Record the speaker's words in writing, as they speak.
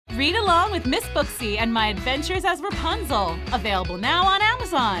Read along with Miss Booksy and My Adventures as Rapunzel. Available now on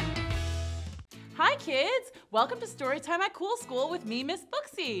Amazon. Hi kids! Welcome to Storytime at Cool School with me, Miss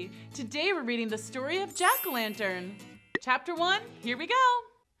Booksy. Today we're reading the story of Jack-o'-lantern. Chapter 1, here we go.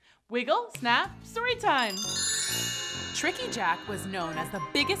 Wiggle, snap, storytime. Tricky Jack was known as the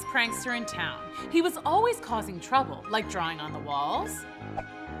biggest prankster in town. He was always causing trouble, like drawing on the walls,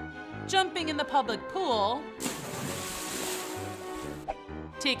 jumping in the public pool,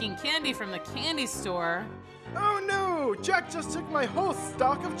 taking candy from the candy store. Oh no! Jack just took my whole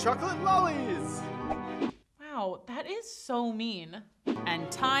stock of chocolate lollies! Wow, that is so mean.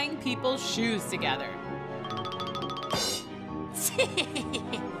 And tying people's shoes together.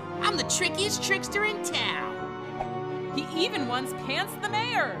 I'm the trickiest trickster in town. He even once pantsed the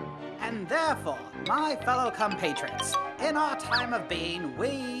mayor. And therefore, my fellow compatriots, in our time of being,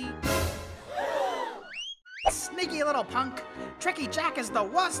 we... Sneaky little punk, Tricky Jack is the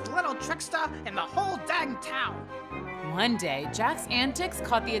worst little trickster in the whole dang town. One day, Jack's antics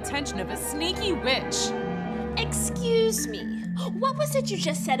caught the attention of a sneaky witch. Excuse me, what was it you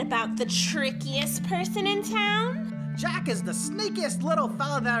just said about the trickiest person in town? Jack is the sneakiest little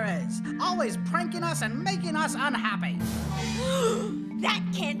fella there is, always pranking us and making us unhappy. That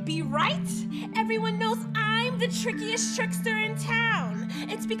can't be right. Everyone knows I'm the trickiest trickster in town.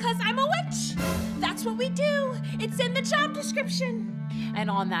 It's because I'm a witch. That's what we do. It's in the job description. And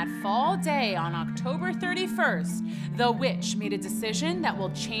on that fall day on October 31st, the witch made a decision that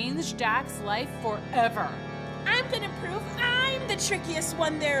will change Jack's life forever. I'm gonna prove I'm the trickiest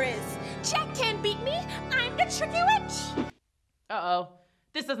one there is. Jack can't beat me. I'm the tricky witch. Uh-oh,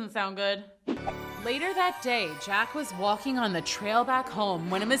 this doesn't sound good. Later that day, Jack was walking on the trail back home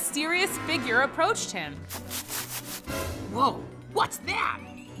when a mysterious figure approached him. Whoa, what's that?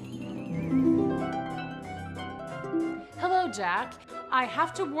 Hello, Jack. I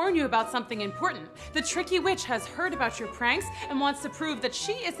have to warn you about something important. The tricky witch has heard about your pranks and wants to prove that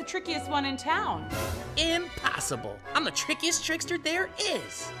she is the trickiest one in town. Impossible. I'm the trickiest trickster there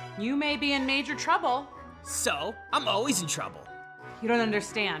is. You may be in major trouble. So, I'm always in trouble. You don't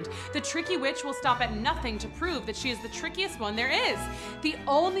understand. The tricky witch will stop at nothing to prove that she is the trickiest one there is. The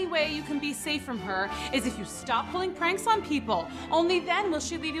only way you can be safe from her is if you stop pulling pranks on people. Only then will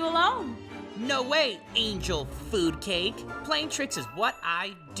she leave you alone. No way, Angel Food Cake. Playing tricks is what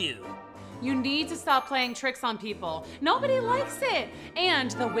I do. You need to stop playing tricks on people. Nobody likes it. And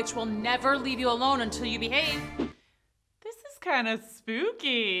the witch will never leave you alone until you behave. This is kind of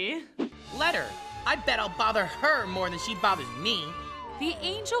spooky. Let her. I bet I'll bother her more than she bothers me. The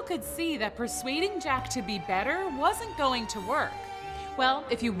angel could see that persuading Jack to be better wasn't going to work. Well,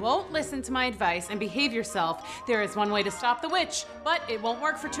 if you won't listen to my advice and behave yourself, there is one way to stop the witch, but it won't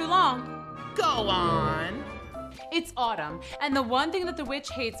work for too long. Go on. It's autumn, and the one thing that the witch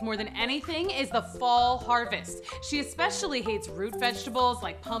hates more than anything is the fall harvest. She especially hates root vegetables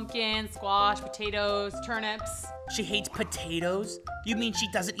like pumpkin, squash, potatoes, turnips. She hates potatoes? You mean she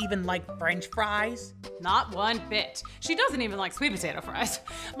doesn't even like French fries? Not one bit. She doesn't even like sweet potato fries.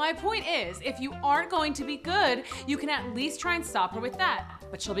 My point is, if you aren't going to be good, you can at least try and stop her with that.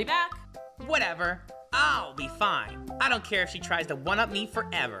 But she'll be back. Whatever. I'll be fine. I don't care if she tries to one-up me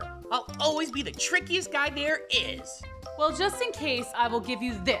forever. I'll always be the trickiest guy there is. Well, just in case, I will give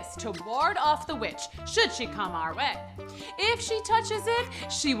you this to ward off the witch, should she come our way. If she touches it,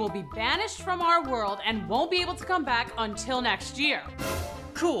 she will be banished from our world and won't be able to come back until next year.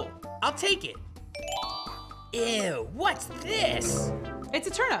 Cool, I'll take it. Ew, what's this? It's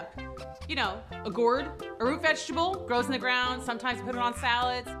a turnip. You know, a gourd, a root vegetable, grows in the ground, sometimes you put it on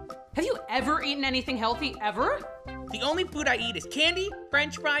salads. Have you ever eaten anything healthy, ever? The only food I eat is candy,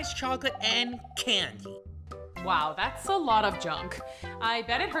 French fries, chocolate, and candy. Wow, that's a lot of junk. I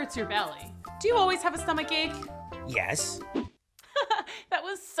bet it hurts your belly. Do you always have a stomach ache? Yes. That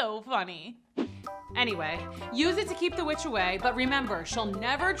was so funny. Anyway, use it to keep the witch away, but remember, she'll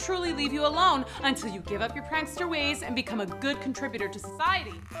never truly leave you alone until you give up your prankster ways and become a good contributor to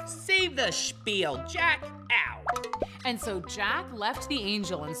society. Save the spiel, Jack. Ow. And so Jack left the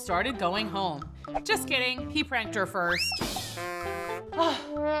angel and started going home. Just kidding, he pranked her first.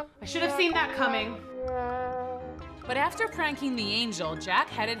 Oh, I should have seen that coming. But after pranking the angel, Jack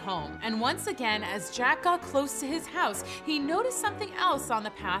headed home. And once again, as Jack got close to his house, he noticed something else on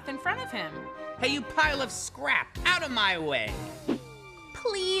the path in front of him. Hey, you pile of scrap, out of my way.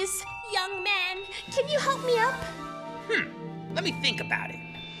 Please, young man, can you help me up? Let me think about it.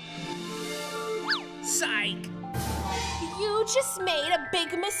 Psych. You just made a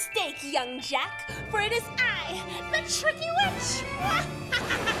big mistake, young Jack, for it is I, the tricky witch.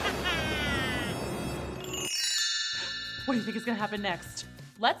 What do you think is gonna happen next?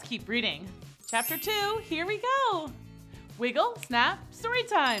 Let's keep reading. Chapter 2, here we go. Wiggle, snap, story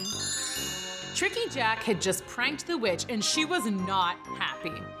time. Tricky Jack had just pranked the witch and she was not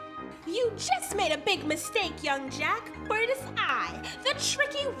happy. You just made a big mistake, young Jack, for it is I, the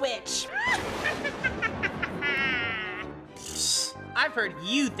tricky witch. I've heard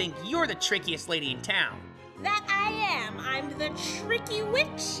you think you're the trickiest lady in town. That I am. I'm the tricky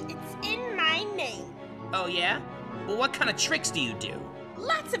witch. It's in my name. Oh yeah? Well, what kind of tricks do you do?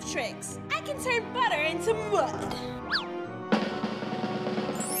 Lots of tricks. I can turn butter into mud.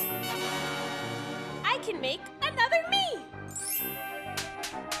 I can make another me.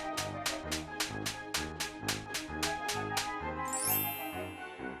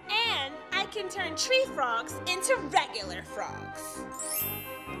 And I can turn tree frogs into regular frogs.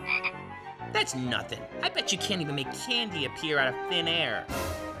 That's nothing. I bet you can't even make candy appear out of thin air.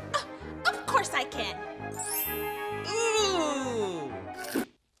 Of course I can. Ooh!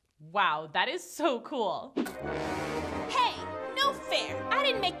 Wow, that is so cool. Hey, no fair. I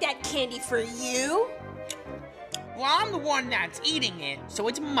didn't make that candy for you. Well, I'm the one that's eating it, so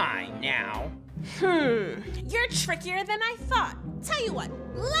it's mine now. You're trickier than I thought. Tell you what,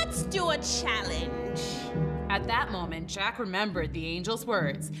 let's do a challenge. At that moment, Jack remembered the angel's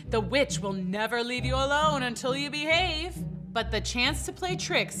words. The witch will never leave you alone until you behave. But the chance to play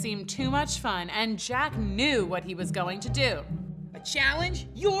tricks seemed too much fun, and Jack knew what he was going to do. A challenge?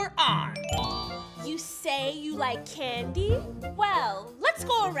 You're on! You say you like candy? Well, let's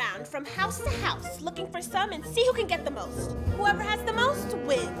go around from house to house looking for some and see who can get the most. Whoever has the most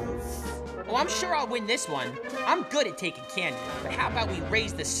wins. Well, I'm sure I'll win this one. I'm good at taking candy, but how about we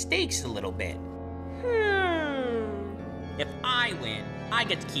raise the stakes a little bit? If I win, I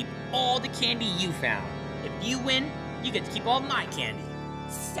get to keep all the candy you found. If you win, you get to keep all my candy.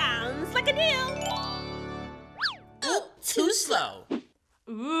 Sounds like a deal. Ooh, too slow.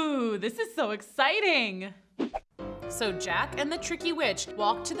 Ooh, this is so exciting. So Jack and the tricky witch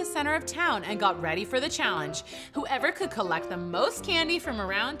walked to the center of town and got ready for the challenge. Whoever could collect the most candy from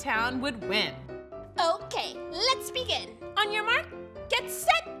around town would win. Okay, let's begin. On your mark, get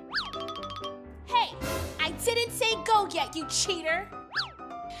set. Hey, I didn't say go yet, you cheater.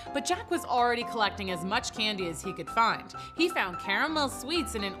 But Jack was already collecting as much candy as he could find. He found caramel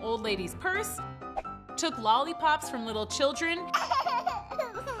sweets in an old lady's purse, took lollipops from little children,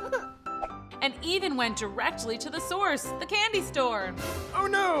 and even went directly to the source, the candy store. Oh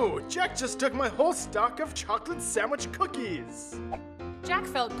no! Jack just took my whole stock of chocolate sandwich cookies! Jack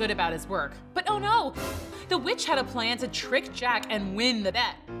felt good about his work, but oh no! The witch had a plan to trick Jack and win the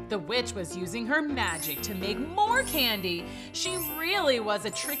bet. The witch was using her magic to make more candy. She really was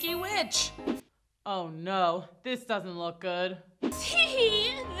a tricky witch. Oh no, this doesn't look good.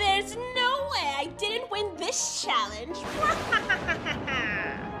 Tee, there's no way I didn't win this challenge.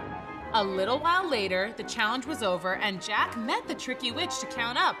 A little while later, the challenge was over and Jack met the tricky witch to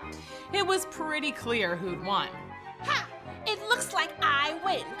count up. It was pretty clear who'd won. Ha! It looks like I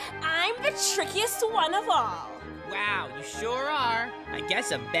win. I'm the trickiest one of all. Wow, you sure are. I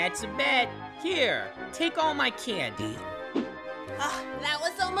guess a bet's a bet. Here, take all my candy. That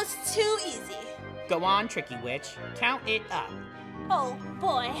was almost too easy. Go on, tricky witch. Count it up. Oh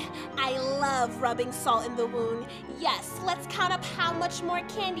boy, I love rubbing salt in the wound. Yes, let's count up how much more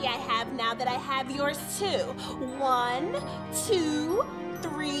candy I have now that I have yours too. 1, 2,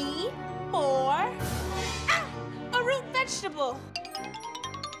 3, 4. Ah! A root vegetable.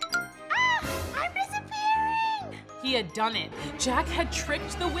 Ah! I'm disappearing! He had done it. Jack had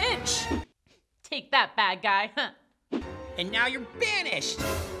tricked the witch. Take that, bad guy. And now you're banished.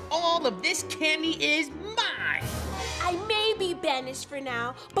 All of this candy is mine. I may be banished for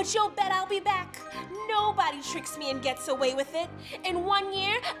now, but you'll bet I'll be back. Nobody tricks me and gets away with it. In 1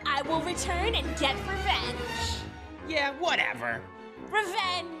 year, I will return and get revenge. Yeah, whatever.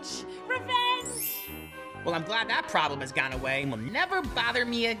 Revenge! Revenge! Well, I'm glad that problem has gone away and will never bother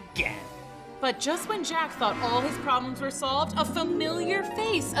me again. But just when Jack thought all his problems were solved, a familiar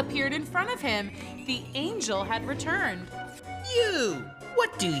face appeared in front of him. The angel had returned. You!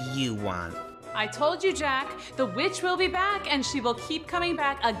 What do you want? I told you, Jack, the witch will be back and she will keep coming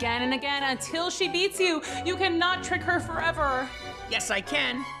back again and again until she beats you. You cannot trick her forever. Yes, I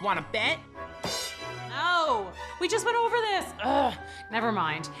can. Want to bet? No, we just went over this. Ugh, never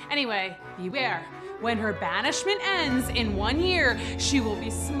mind. Anyway, beware. When her banishment ends in 1 year, she will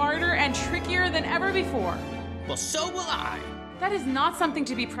be smarter and trickier than ever before. Well, so will I. That is not something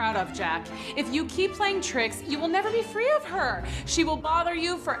to be proud of, Jack. If you keep playing tricks, you will never be free of her. She will bother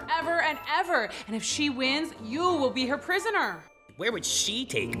you forever and ever. And if she wins, you will be her prisoner. Where would she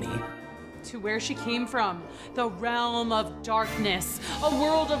take me? to where she came from, the realm of darkness, a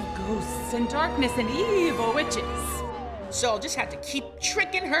world of ghosts and darkness and evil witches. So I'll just have to keep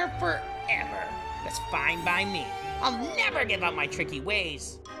tricking her forever. That's fine by me. I'll never give up my tricky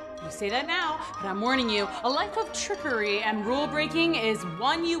ways. You say that now, but I'm warning you, a life of trickery and rule breaking is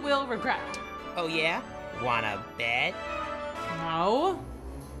one you will regret. Oh yeah? Wanna bet? No.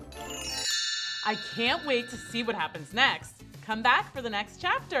 I can't wait to see what happens next. Come back for the next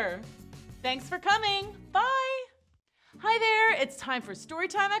chapter. Thanks for coming. Bye. Hi there, it's time for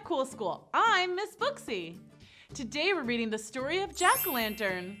Storytime at Cool School. I'm Miss Booksy. Today we're reading the story of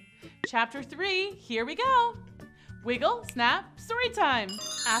Jack-o'-lantern. Chapter 3, here we go. Wiggle, snap, story time.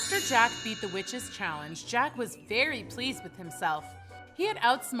 After Jack beat the witch's challenge, Jack was very pleased with himself. He had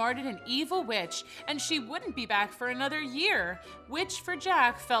outsmarted an evil witch, and she wouldn't be back for another year, which for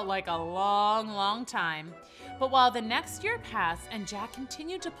Jack felt like a long, long time. But while the next year passed and Jack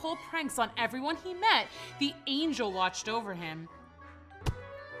continued to pull pranks on everyone he met, the angel watched over him.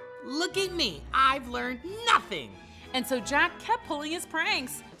 Look at me, I've learned nothing. And so Jack kept pulling his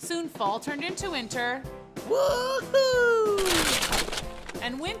pranks. Soon fall turned into winter. Woohoo!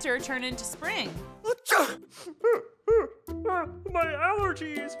 And winter turned into spring. My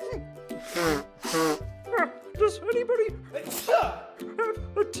allergies. Does anybody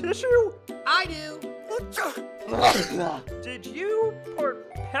have a tissue? I do. Did you pour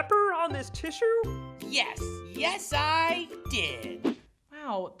pepper on this tissue? Yes I did.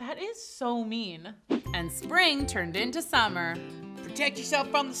 Wow, that is so mean. And spring turned into summer. Protect yourself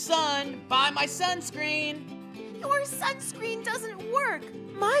from the sun. Buy my sunscreen. Your sunscreen doesn't work.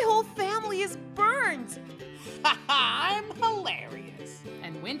 My whole family is burned. I'm hilarious.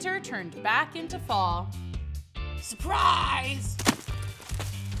 And winter turned back into fall. Surprise!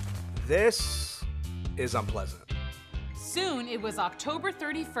 This is unpleasant. Soon it was October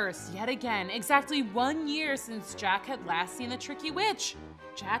 31st yet again, exactly 1 year since Jack had last seen the tricky witch.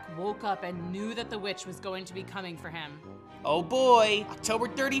 Jack woke up and knew that the witch was going to be coming for him. Oh boy, October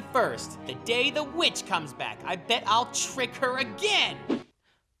 31st, the day the witch comes back. I bet I'll trick her again.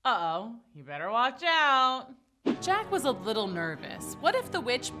 Uh-oh, you better watch out. Jack was a little nervous. What if the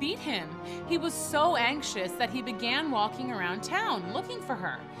witch beat him? He was so anxious that he began walking around town looking for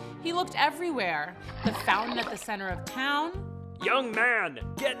her. He looked everywhere. The fountain at the center of town. Young man,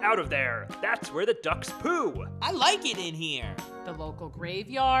 get out of there. That's where the ducks poo. I like it in here. The local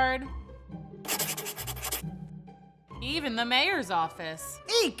graveyard. Even the mayor's office.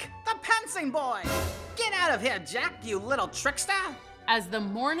 Eek! The pouncing boy! Get out of here, Jack, you little trickster! As the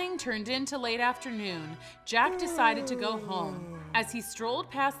morning turned into late afternoon, Jack decided to go home. As he strolled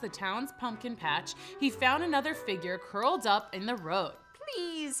past the town's pumpkin patch, he found another figure curled up in the road.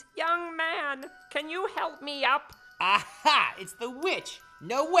 Please, young man, can you help me up? Aha! It's the witch.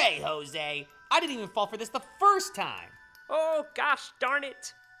 No way, Jose. I didn't even fall for this the first time. Oh, gosh darn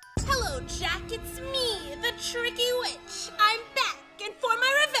it. Hello, Jack. It's me, the tricky witch. I'm back, and for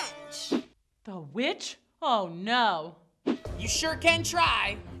my revenge. The witch? Oh no. You sure can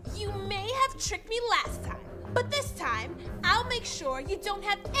try. You may have tricked me last time, but this time, I'll make sure you don't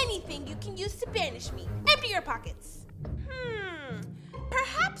have anything you can use to banish me. Empty your pockets.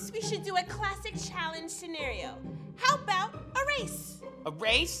 Perhaps we should do a classic challenge scenario. How about a race? A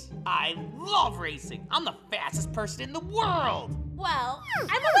race? I love racing. I'm the fastest person in the world. Well,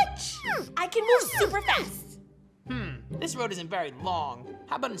 I'm a witch. I can move super fast. This road isn't very long.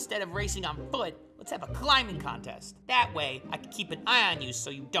 How about instead of racing on foot, let's have a climbing contest. That way, I can keep an eye on you so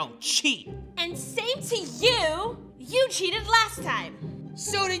you don't cheat. And same to you. You cheated last time.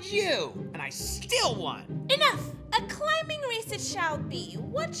 So did you, and I still won. Enough. A climbing race it shall be.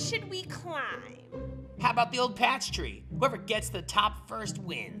 What should we climb? How about the old patch tree? Whoever gets to the top first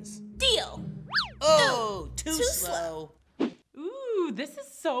wins. Deal. Oh, too slow. Ooh, this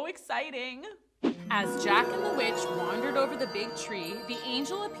is so exciting. As Jack and the witch wandered over the big tree, the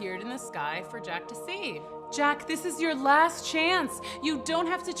angel appeared in the sky for Jack to save. Jack, this is your last chance. You don't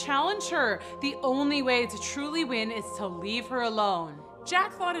have to challenge her. The only way to truly win is to leave her alone.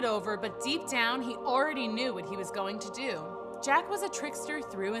 Jack thought it over, but deep down, he already knew what he was going to do. Jack was a trickster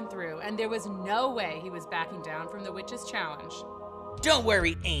through and through, and there was no way he was backing down from the witch's challenge. Don't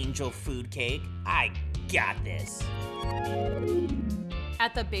worry, Angel Food Cake. I got this.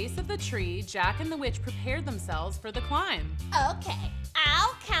 At the base of the tree, Jack and the witch prepared themselves for the climb. Okay,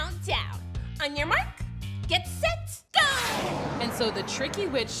 I'll count down. On your mark, get set, go! And so the tricky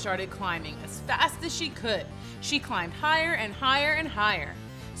witch started climbing as fast as she could. She climbed higher and higher and higher.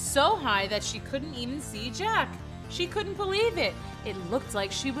 So high that she couldn't even see Jack. She couldn't believe it. It looked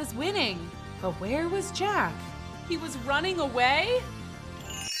like she was winning. But where was Jack? He was running away?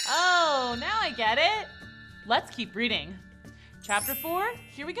 Oh, now I get it. Let's keep reading. Chapter 4,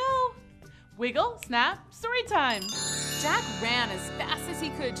 here we go. Wiggle, snap, story time. Jack ran as fast as he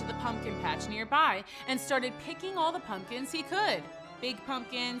could to the pumpkin patch nearby and started picking all the pumpkins he could. Big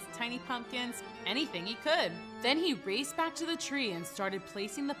pumpkins, tiny pumpkins, anything he could. Then he raced back to the tree and started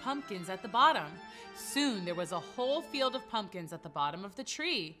placing the pumpkins at the bottom. Soon there was a whole field of pumpkins at the bottom of the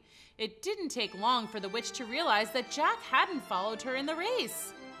tree. It didn't take long for the witch to realize that Jack hadn't followed her in the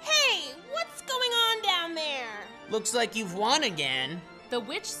race. Hey, what's going on down there? Looks like you've won again. The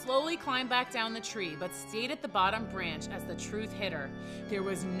witch slowly climbed back down the tree, but stayed at the bottom branch as the truth hit her. There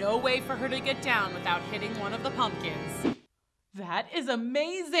was no way for her to get down without hitting one of the pumpkins. That is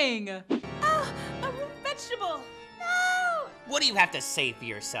amazing! Oh, a root vegetable. No! What do you have to say for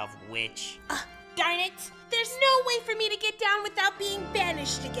yourself, witch? Darn it. There's no way for me to get down without being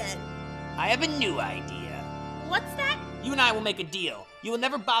banished again. I have a new idea. What's that? You and I will make a deal. You will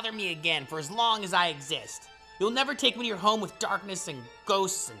never bother me again for as long as I exist. You'll never take me to your home with darkness and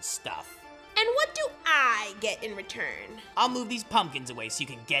ghosts and stuff. And what do I get in return? I'll move these pumpkins away so you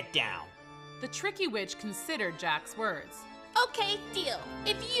can get down. The tricky witch considered Jack's words. Okay, deal.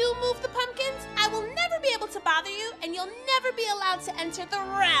 If you move the pumpkins, I will never be able to bother you, and you'll never be allowed to enter the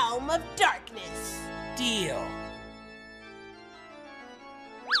realm of darkness. Deal.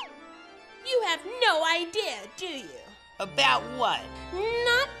 You have no idea, do you? About what?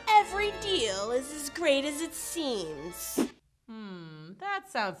 Not every deal is as great as it seems.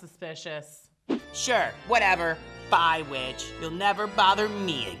 That sounds suspicious. Sure, whatever. Bye, witch. You'll never bother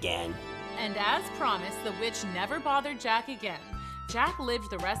me again. And as promised, the witch never bothered Jack again. Jack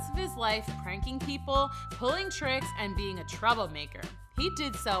lived the rest of his life pranking people, pulling tricks, and being a troublemaker. He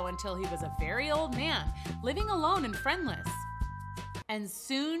did so until he was a very old man, living alone and friendless. And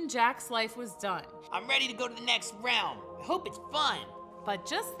soon Jack's life was done. I'm ready to go to the next realm. I hope it's fun. But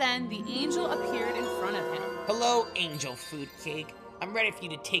just then, the angel appeared in front of him. Hello, angel food cake. I'm ready for you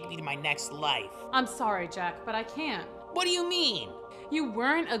to take me to my next life. I'm sorry, Jack, but I can't. What do you mean? You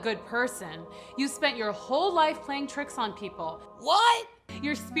weren't a good person. You spent your whole life playing tricks on people. What?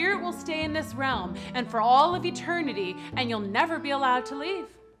 Your spirit will stay in this realm and for all of eternity, and you'll never be allowed to leave.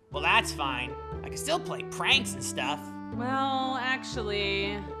 Well, that's fine. I can still play pranks and stuff. Well,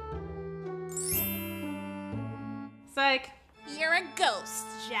 actually... Psych. You're a ghost,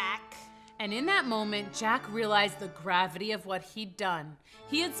 Jack. And in that moment, Jack realized the gravity of what he'd done.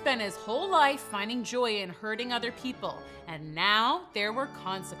 He had spent his whole life finding joy in hurting other people, and now there were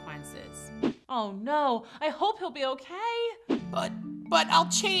consequences. Oh no, I hope he'll be okay. But I'll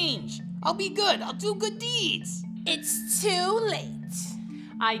change. I'll be good. I'll do good deeds. It's too late.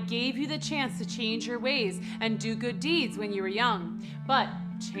 I gave you the chance to change your ways and do good deeds when you were young. But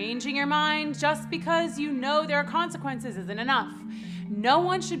changing your mind just because you know there are consequences isn't enough. No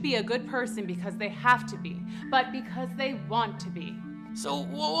one should be a good person because they have to be, but because they want to be. So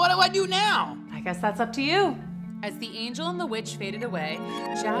what do I do now? I guess that's up to you. As the angel and the witch faded away,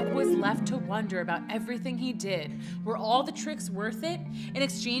 Jack was left to wonder about everything he did. Were all the tricks worth it? In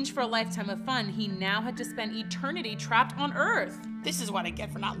exchange for a lifetime of fun, he now had to spend eternity trapped on Earth. This is what I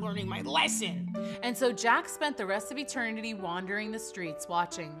get for not learning my lesson. And so Jack spent the rest of eternity wandering the streets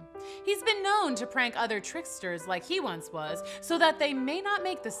watching. He's been known to prank other tricksters like he once was, so that they may not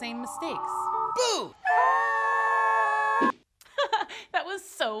make the same mistakes. Boo! That was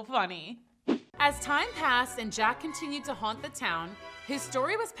so funny. As time passed and Jack continued to haunt the town, his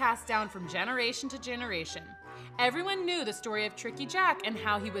story was passed down from generation to generation. Everyone knew the story of Tricky Jack and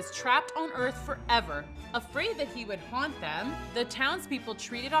how he was trapped on Earth forever. Afraid that he would haunt them, the townspeople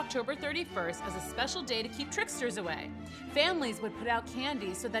treated October 31st as a special day to keep tricksters away. Families would put out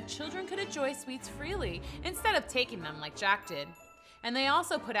candy so that children could enjoy sweets freely instead of taking them like Jack did. And they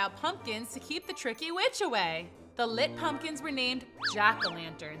also put out pumpkins to keep the tricky witch away. The lit pumpkins were named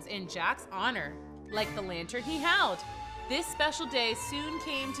jack-o'-lanterns in Jack's honor, like the lantern he held. This special day soon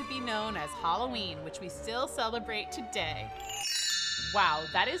came to be known as Halloween, which we still celebrate today. Wow,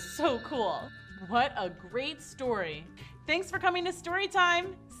 that is so cool. What a great story. Thanks for coming to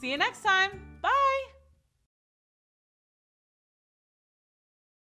Storytime. See you next time. Bye.